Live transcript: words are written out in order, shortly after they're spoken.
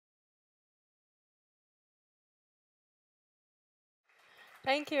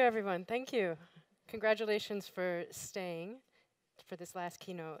Thank you, everyone. Thank you. Congratulations for staying for this last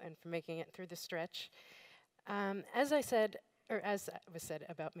keynote and for making it through the stretch. As I said, or as was said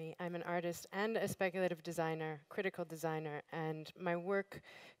about me, I'm an artist and a speculative designer, critical designer, and my work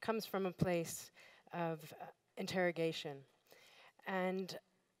comes from a place of interrogation. And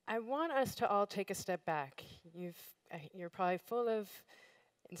I want us to all take a step back. You're probably full of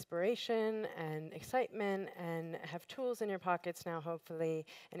inspiration and excitement and have tools in your pockets now, hopefully,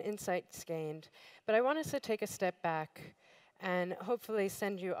 and insights gained. But I want us to take a step back and hopefully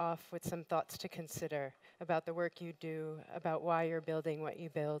send you off with some thoughts to consider about the work you do, about why you're building what you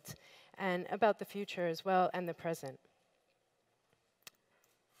build, and about the future as well and the present.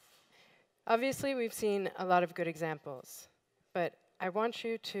 Obviously, we've seen a lot of good examples, but I want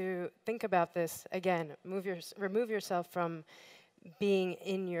you to think about this again. Remove yourself from being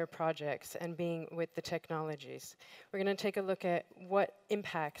in your projects and being with the technologies. We're going to take a look at what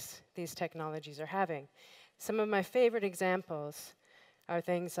impacts these technologies are having. Some of my favorite examples are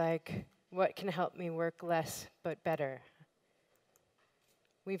things like, what can help me work less but better?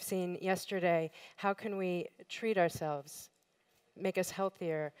 We've seen yesterday, how can we treat ourselves, make us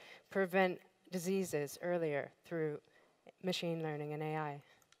healthier, prevent diseases earlier through machine learning and AI?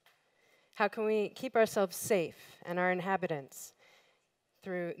 How can we keep ourselves safe and our inhabitants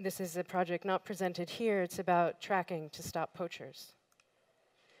through, this is a project not presented here, it's about tracking to stop poachers.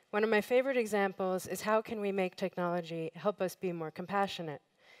 One of my favorite examples is how can we make technology help us be more compassionate?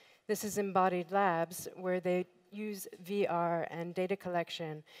 This is Embodied Labs, where they use VR and data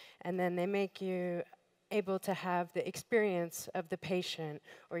collection, and then they make you able to have the experience of the patient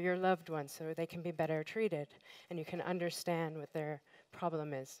or your loved one so they can be better treated, and you can understand what their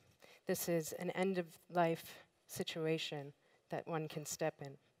problem is. This is an end-of-life situation that one can step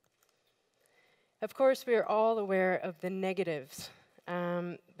in. Of course, we are all aware of the negatives,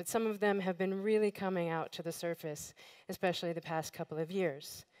 but some of them have been really coming out to the surface, especially the past couple of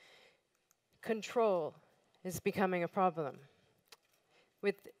years. Control is becoming a problem.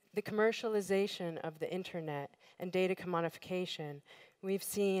 With the commercialization of the internet and data commodification, we've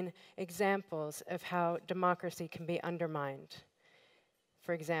seen examples of how democracy can be undermined.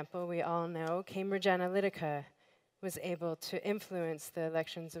 For example, we all know Cambridge Analytica was able to influence the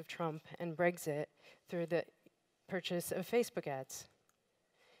elections of Trump and Brexit through the purchase of Facebook ads.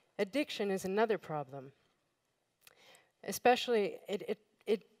 Addiction is another problem. Especially, it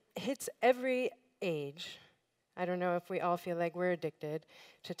hits every age. I don't know if we all feel like we're addicted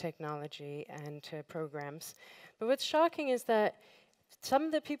to technology and to programs. But what's shocking is that some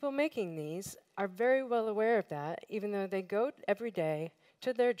of the people making these are very well aware of that, even though they go every day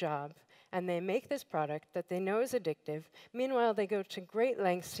to their job and they make this product that they know is addictive. Meanwhile, they go to great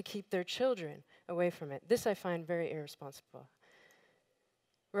lengths to keep their children away from it. This I find very irresponsible.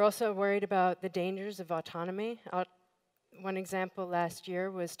 We're also worried about the dangers of autonomy. One example last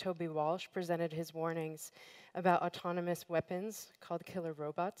year was Toby Walsh presented his warnings about autonomous weapons called killer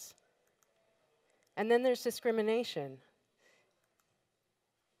robots. And then there's discrimination.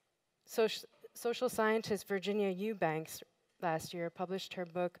 Social scientist Virginia Eubanks last year published her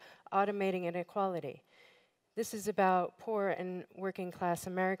book, Automating Inequality. This is about poor and working class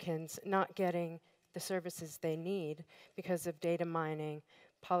Americans not getting the services they need because of data mining,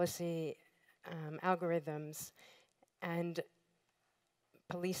 policy algorithms, and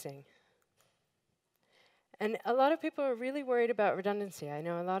policing. And a lot of people are really worried about redundancy. I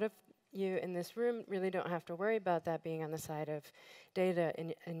know a lot of you in this room really don't have to worry about that being on the side of data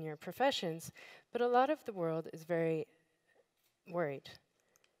in your professions, but a lot of the world is very worried.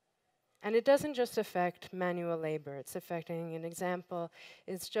 And it doesn't just affect manual labor. It's affecting, an example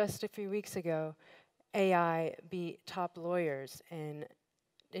is just a few weeks ago, AI beat top lawyers in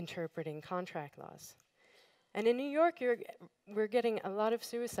interpreting contract laws. And in New York, we're getting a lot of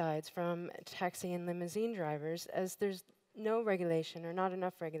suicides from taxi and limousine drivers as there's no regulation or not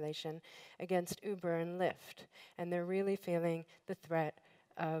enough regulation against Uber and Lyft. And they're really feeling the threat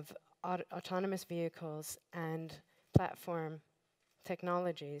of autonomous vehicles and platform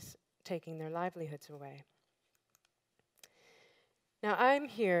technologies taking their livelihoods away. Now, I'm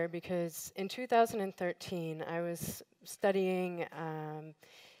here because in 2013, I was studying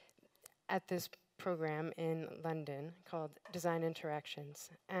at this program in London called Design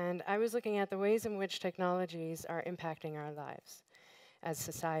Interactions. And I was looking at the ways in which technologies are impacting our lives as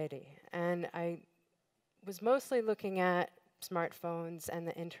society. And I was mostly looking at smartphones and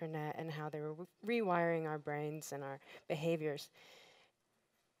the internet and how they were rewiring our brains and our behaviors.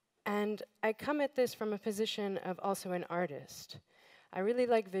 And I come at this from a position of also an artist. I really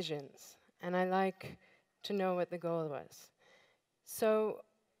like visions, and I like to know what the goal was. So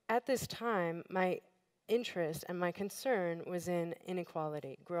at this time, my interest and my concern was in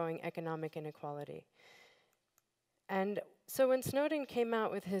inequality, growing economic inequality. And so when Snowden came out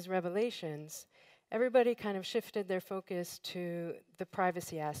with his revelations, everybody kind of shifted their focus to the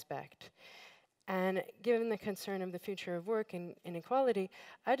privacy aspect. And given the concern of the future of work and inequality,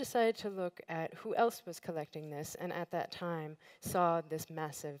 I decided to look at who else was collecting this, and at that time saw this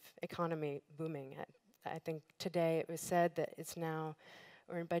massive economy booming. I think today it was said that it's now,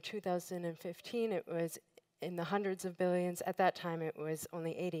 or by 2015, it was in the hundreds of billions. At that time, it was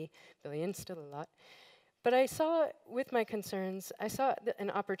only 80 billion, still a lot. But I saw, with my concerns, I saw an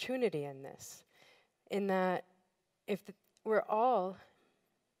opportunity in this, in that if we're all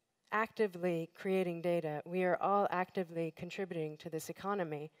actively creating data, we are all actively contributing to this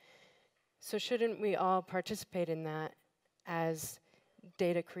economy, so shouldn't we all participate in that as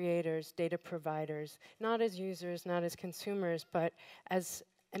data creators, data providers, not as users, not as consumers, but as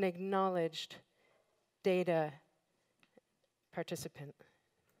an acknowledged data participant?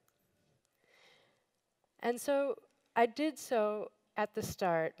 And so I did so at the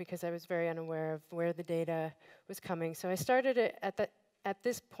start because I was very unaware of where the data was coming. So I started it at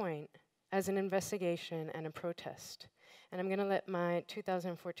this point as an investigation and a protest. And I'm going to let my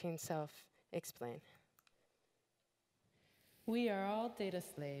 2014 self explain. We are all data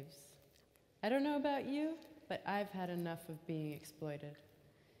slaves. I don't know about you, but I've had enough of being exploited.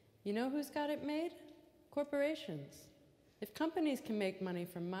 You know who's got it made? Corporations. If companies can make money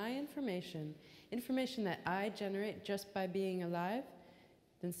from my information that I generate just by being alive,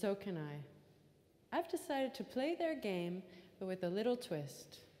 then so can I. I've decided to play their game, but with a little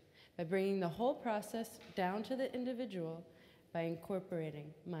twist, by bringing the whole process down to the individual by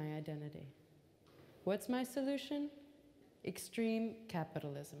incorporating my identity. What's my solution? Extreme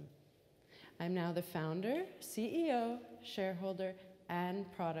capitalism. I'm now the founder, CEO, shareholder, and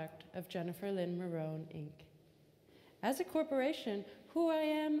product of Jennifer Lyn Morone Inc. As a corporation, who I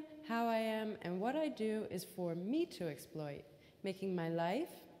am, how I am, and what I do is for me to exploit, making my life,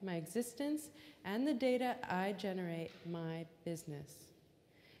 my existence, and the data I generate my business.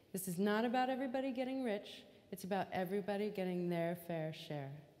 This is not about everybody getting rich, it's about everybody getting their fair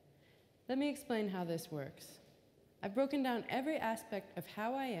share. Let me explain how this works. I've broken down every aspect of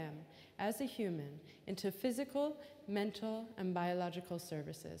how I am as a human into physical, mental, and biological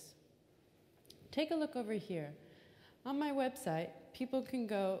services. Take a look over here. On my website, people can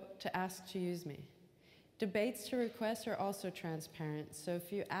go to ask to use me. Debates to requests are also transparent, so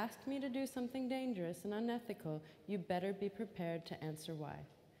if you ask me to do something dangerous and unethical, you better be prepared to answer why.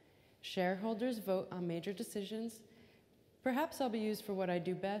 Shareholders vote on major decisions. Perhaps I'll be used for what I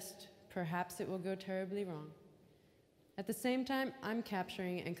do best, perhaps it will go terribly wrong. At the same time, I'm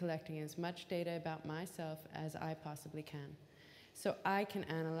capturing and collecting as much data about myself as I possibly can, so I can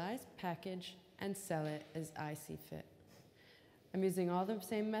analyze, package, and sell it as I see fit. I'm using all the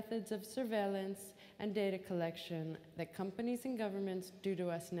same methods of surveillance and data collection that companies and governments do to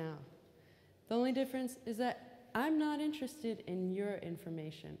us now. The only difference is that I'm not interested in your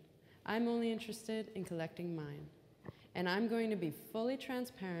information. I'm only interested in collecting mine. And I'm going to be fully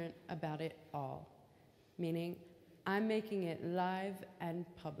transparent about it all, meaning I'm making it live and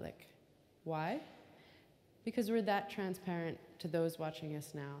public. Why? Because we're that transparent to those watching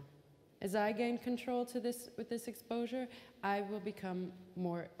us now. As I gain control with this exposure, I will become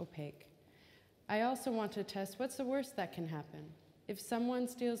more opaque. I also want to test what's the worst that can happen. If someone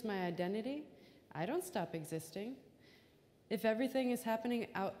steals my identity, I don't stop existing. If everything is happening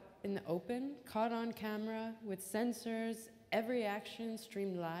out in the open, caught on camera, with sensors, every action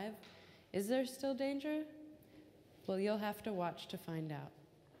streamed live, is there still danger? Well, you'll have to watch to find out.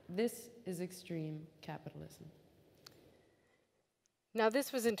 This is extreme capitalism. Now,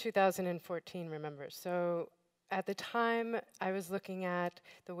 this was in 2014, remember. So at the time, I was looking at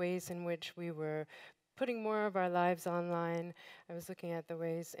the ways in which we were putting more of our lives online. I was looking at the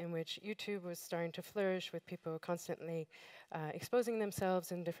ways in which YouTube was starting to flourish with people constantly exposing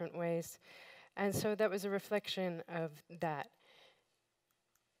themselves in different ways. And so that was a reflection of that.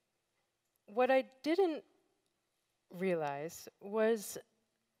 What I didn't realize was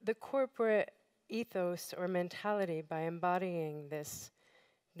the corporate ethos or mentality by embodying this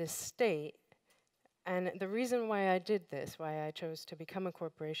state. And the reason why I did this, why I chose to become a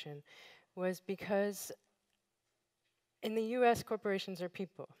corporation, was because in the US, corporations are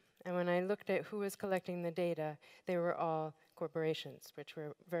people. And when I looked at who was collecting the data, they were all corporations, which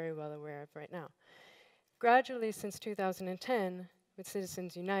we're very well aware of right now. Gradually, since 2010, with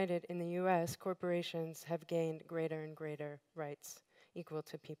Citizens United in the US, corporations have gained greater and greater rights equal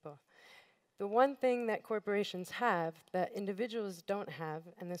to people. The one thing that corporations have that individuals don't have,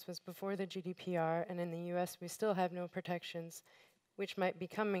 and this was before the GDPR, and in the US we still have no protections, which might be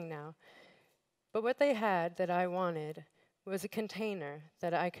coming now. But what they had that I wanted was a container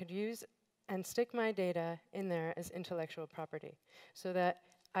that I could use and stick my data in there as intellectual property, so that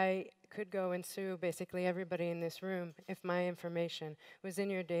I could go and sue basically everybody in this room if my information was in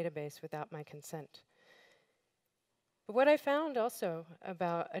your database without my consent. But what I found also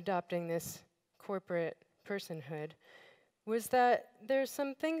about adopting this corporate personhood was that there's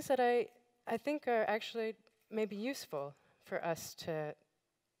some things that I think are actually maybe useful for us to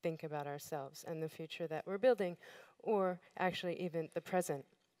think about ourselves and the future that we're building, or actually even the present.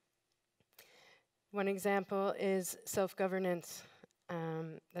 One example is self-governance.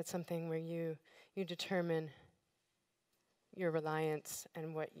 That's something where you determine your reliance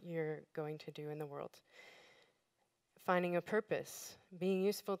and what you're going to do in the world. Finding a purpose, being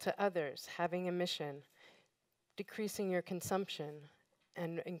useful to others, having a mission, decreasing your consumption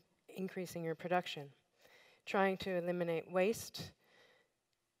and increasing your production, trying to eliminate waste,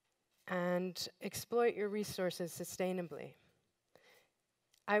 and exploit your resources sustainably.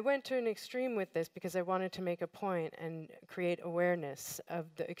 I went to an extreme with this because I wanted to make a point and create awareness of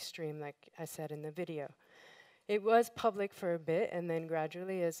the extreme, like I said in the video. It was public for a bit, and then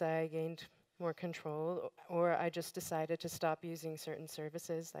gradually, as I gained more control, or I just decided to stop using certain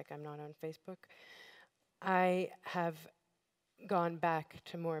services, like I'm not on Facebook, I have gone back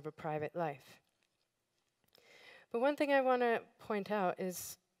to more of a private life. But one thing I want to point out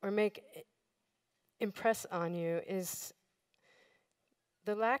is, or impress on you, is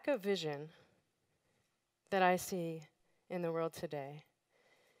the lack of vision that I see in the world today,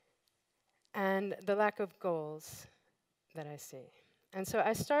 and the lack of goals that I see. And so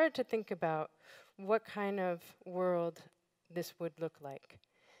I started to think about what kind of world this would look like.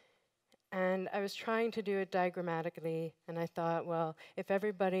 And I was trying to do it diagrammatically, and I thought, well, if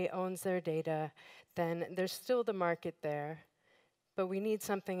everybody owns their data, then there's still the market there, but we need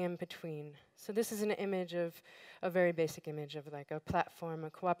something in between. So this is an image of, a very basic image of like a platform, a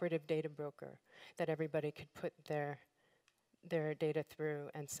cooperative data broker that everybody could put their data through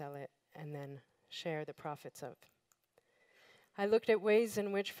and sell it and then share the profits of. I looked at ways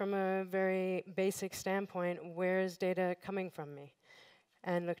in which, from a very basic standpoint, where is data coming from me?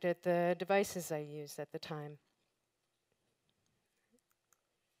 And looked at the devices I used at the time.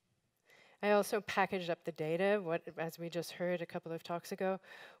 I also packaged up the data, as we just heard a couple of talks ago,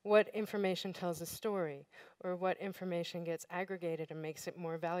 what information tells a story, or what information gets aggregated and makes it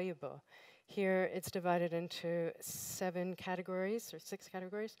more valuable. Here it's divided into 7 categories, or 6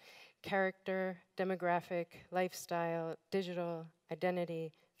 categories: character, demographic, lifestyle, digital,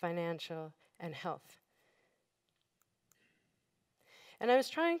 identity, financial, and health. And I was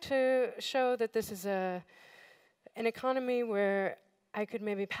trying to show that this is an economy where I could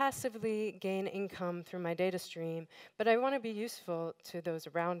maybe passively gain income through my data stream, but I want to be useful to those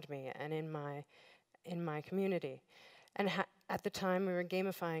around me and in my community. And at the time, we were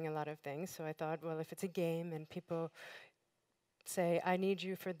gamifying a lot of things, so I thought, well, if it's a game and people say, I need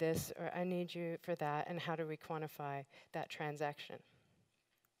you for this, or I need you for that, and how do we quantify that transaction?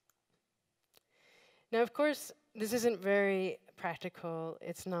 Now, of course, this isn't very practical.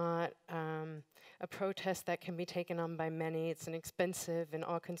 It's not a protest that can be taken on by many. It's an expensive and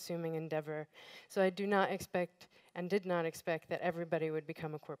all-consuming endeavor. So I do not expect, and did not expect, that everybody would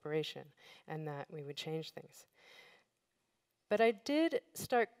become a corporation and that we would change things. But I did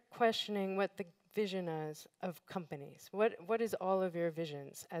start questioning what the vision is of companies. What is all of your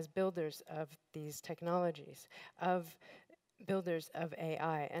visions as builders of these technologies, of builders of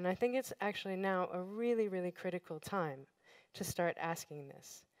AI? And I think it's actually now a really, really critical time to start asking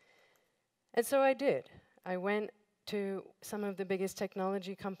this. And so I did. I went to some of the biggest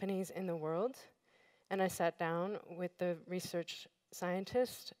technology companies in the world, and I sat down with the research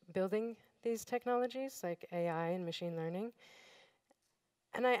scientists building these technologies, like AI and machine learning,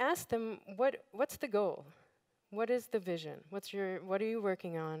 and I asked them, what's the goal? What is the vision? What are you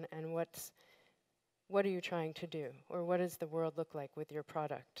working on, and what are you trying to do? Or what does the world look like with your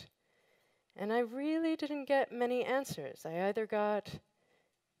product? And I really didn't get many answers. I either got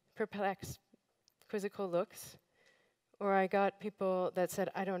perplexed, quizzical looks, or I got people that said,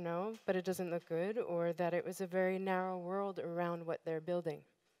 I don't know, but it doesn't look good, or that it was a very narrow world around what they're building.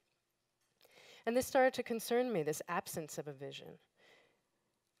 And this started to concern me, this absence of a vision.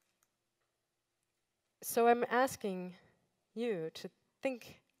 So I'm asking you to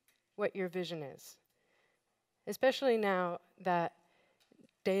think what your vision is, especially now that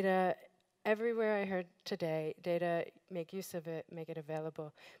data everywhere I heard today, data, make use of it, make it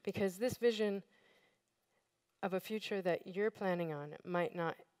available, because this vision of a future that you're planning on might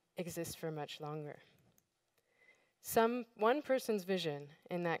not exist for much longer. One person's vision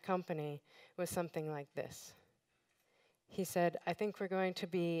in that company was something like this. He said, I think we're going to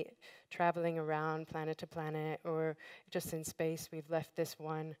be traveling around planet to planet or just in space. We've left this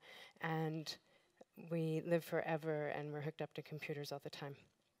one and we live forever and we're hooked up to computers all the time.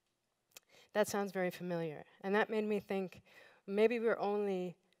 That sounds very familiar. And that made me think maybe we're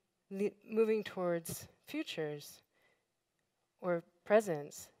only moving towards futures or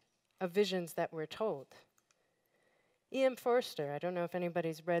presents of visions that we're told. E.M. Forster, I don't know if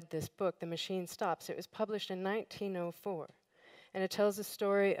anybody's read this book, The Machine Stops. It was published in 1904, and it tells a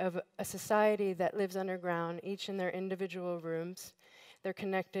story of a society that lives underground, each in their individual rooms. They're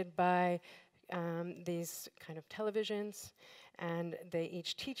connected by these kind of televisions, and they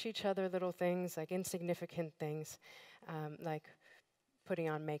each teach each other little things, like insignificant things, like putting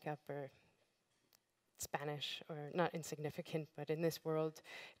on makeup or Spanish, or not insignificant, but in this world,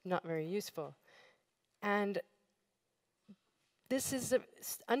 not very useful. And this is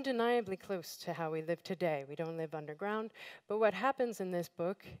undeniably close to how we live today. We don't live underground, but what happens in this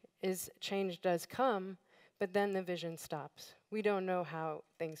book is change does come, but then the vision stops. We don't know how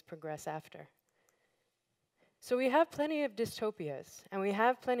things progress after. So we have plenty of dystopias, and we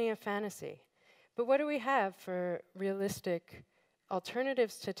have plenty of fantasy, but what do we have for realistic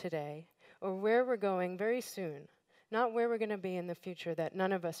alternatives to today, or where we're going very soon, not where we're going to be in the future that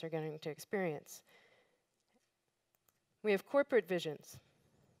none of us are going to experience? We have corporate visions.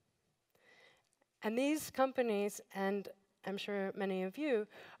 And these companies, and I'm sure many of you,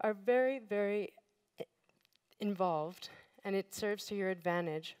 are very, very involved, and it serves to your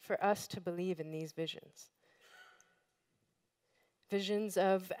advantage for us to believe in these visions. Visions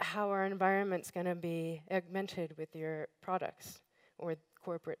of how our environment's going to be augmented with your products or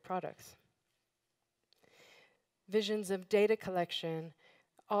corporate products. Visions of data collection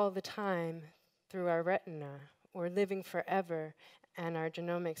all the time through our retina, or living forever and our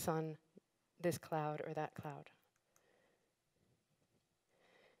genomics on this cloud or that cloud.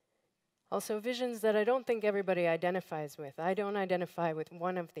 Also, visions that I don't think everybody identifies with. I don't identify with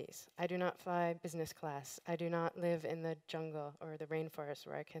one of these. I do not fly business class. I do not live in the jungle or the rainforest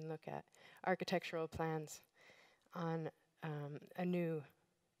where I can look at architectural plans on a new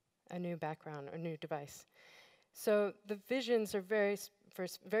background or new device. So the visions are for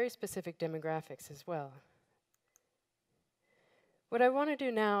very specific demographics as well. What I want to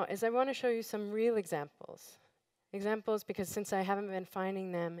do now is I want to show you some real examples. Examples because since I haven't been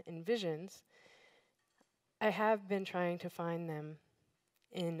finding them in visions, I have been trying to find them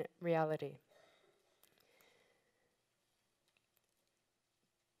in reality.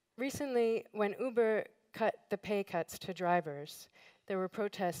 Recently, when Uber cut the pay cuts to drivers, there were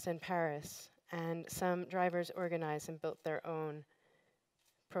protests in Paris, and some drivers organized and built their own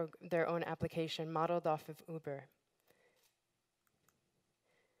application modeled off of Uber.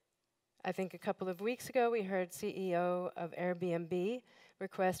 I think a couple of weeks ago, we heard CEO of Airbnb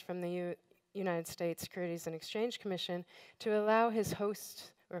request from the United States Securities and Exchange Commission to allow his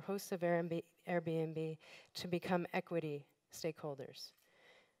hosts of Airbnb to become equity stakeholders.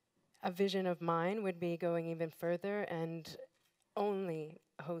 A vision of mine would be going even further, and only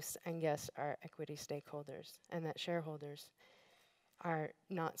hosts and guests are equity stakeholders, and that shareholders are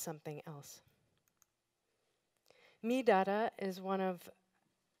not something else. Me Data is one of,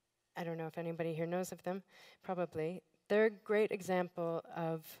 I don't know if anybody here knows of them, probably. They're a great example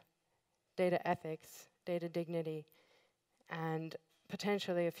of data ethics, data dignity, and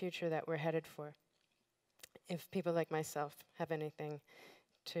potentially a future that we're headed for, if people like myself have anything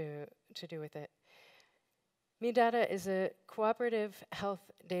to do with it. Me Data is a cooperative health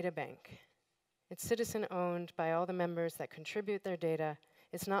data bank. It's citizen-owned by all the members that contribute their data.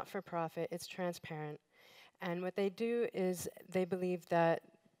 It's not for profit, it's transparent. And what they do is they believe that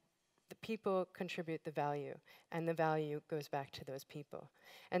the people contribute the value, and the value goes back to those people.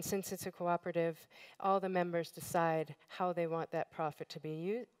 And since it's a cooperative, all the members decide how they want that profit to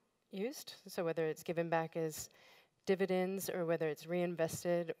be used, so whether it's given back as dividends or whether it's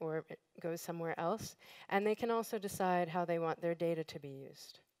reinvested or it goes somewhere else. And they can also decide how they want their data to be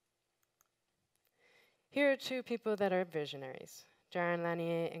used. Here are two people that are visionaries, Jaron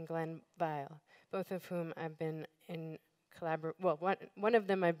Lanier and Glenn Weil, both of whom I've been in one of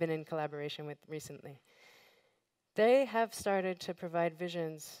them I've been in collaboration with recently. They have started to provide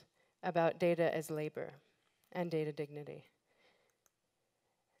visions about data as labor and data dignity.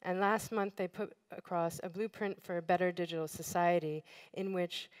 And last month they put across a blueprint for a better digital society in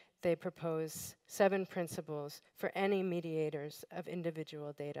which they propose 7 principles for any mediators of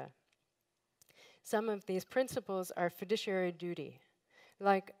individual data. Some of these principles are fiduciary duty.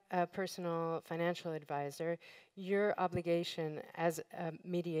 Like a personal financial advisor, your obligation as a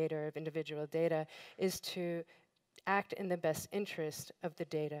mediator of individual data is to act in the best interest of the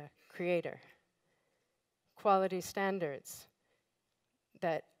data creator. Quality standards,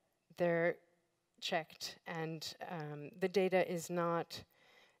 that they're checked and the data is not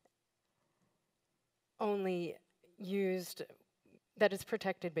only used, that it's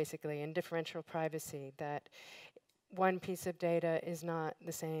protected basically in differential privacy, that one piece of data is not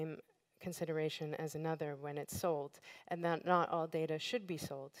the same consideration as another when it's sold, and that not all data should be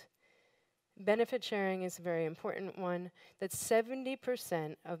sold. Benefit sharing is a very important one, that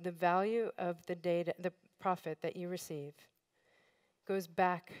 70% of the value of the data, the profit that you receive, goes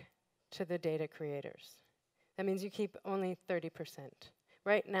back to the data creators. That means you keep only 30%.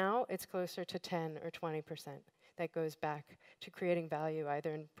 Right now, it's closer to 10 or 20% that goes back to creating value,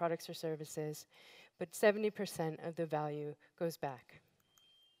 either in products or services, but 70% of the value goes back.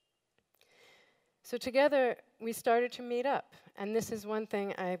 So together, we started to meet up, and this is one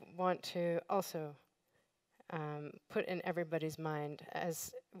thing I want to also put in everybody's mind,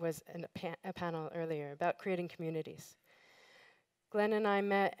 as was in a panel earlier, about creating communities. Glenn and I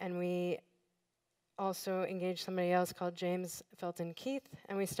met, and we also engaged somebody else called James Felton Keith,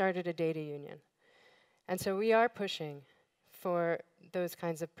 and we started a data union. And so we are pushing for those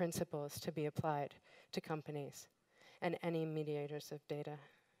kinds of principles to be applied to companies and any mediators of data.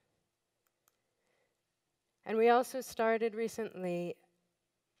 And we also started recently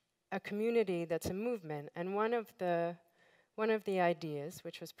a community that's a movement, and one of the ideas,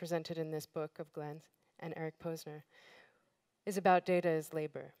 which was presented in this book of Glenn's and Eric Posner, is about data as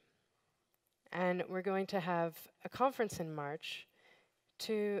labor. And we're going to have a conference in March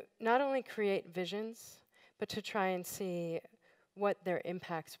to not only create visions, but to try and see what their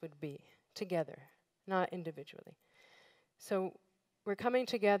impacts would be together, not individually. So we're coming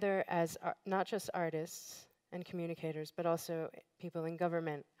together as not just artists and communicators, but also people in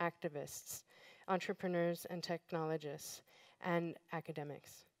government, activists, entrepreneurs and technologists, and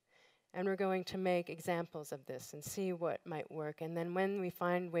academics. And we're going to make examples of this and see what might work. And then when we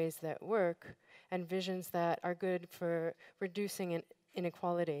find ways that work and visions that are good for reducing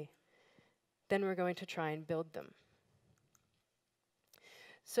inequality, then we're going to try and build them.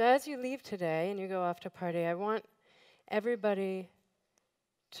 So as you leave today and you go off to party, I want everybody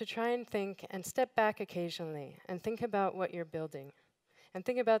to try and think and step back occasionally and think about what you're building. And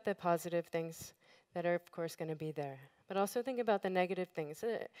think about the positive things that are, of course, going to be there. But also think about the negative things.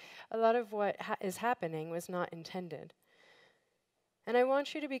 A lot of what is happening was not intended. And I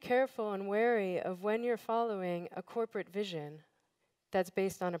want you to be careful and wary of when you're following a corporate vision that's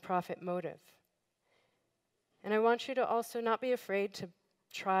based on a profit motive. And I want you to also not be afraid to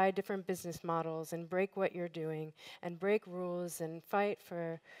try different business models and break what you're doing and break rules and fight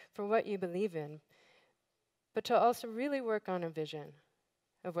for what you believe in, but to also really work on a vision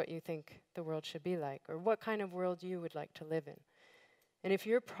of what you think the world should be like or what kind of world you would like to live in. And if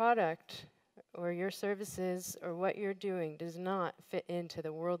your product or your services or what you're doing does not fit into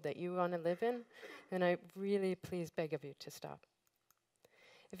the world that you want to live in, then I really please beg of you to stop.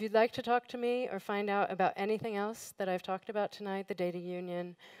 If you'd like to talk to me or find out about anything else that I've talked about tonight, the Data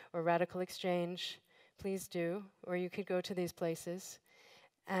Union or Radical Exchange, please do, or you could go to these places.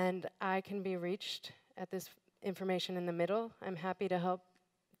 And I can be reached at this information in the middle. I'm happy to help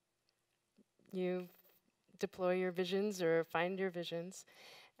you deploy your visions or find your visions.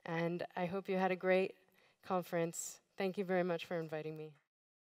 And I hope you had a great conference. Thank you very much for inviting me.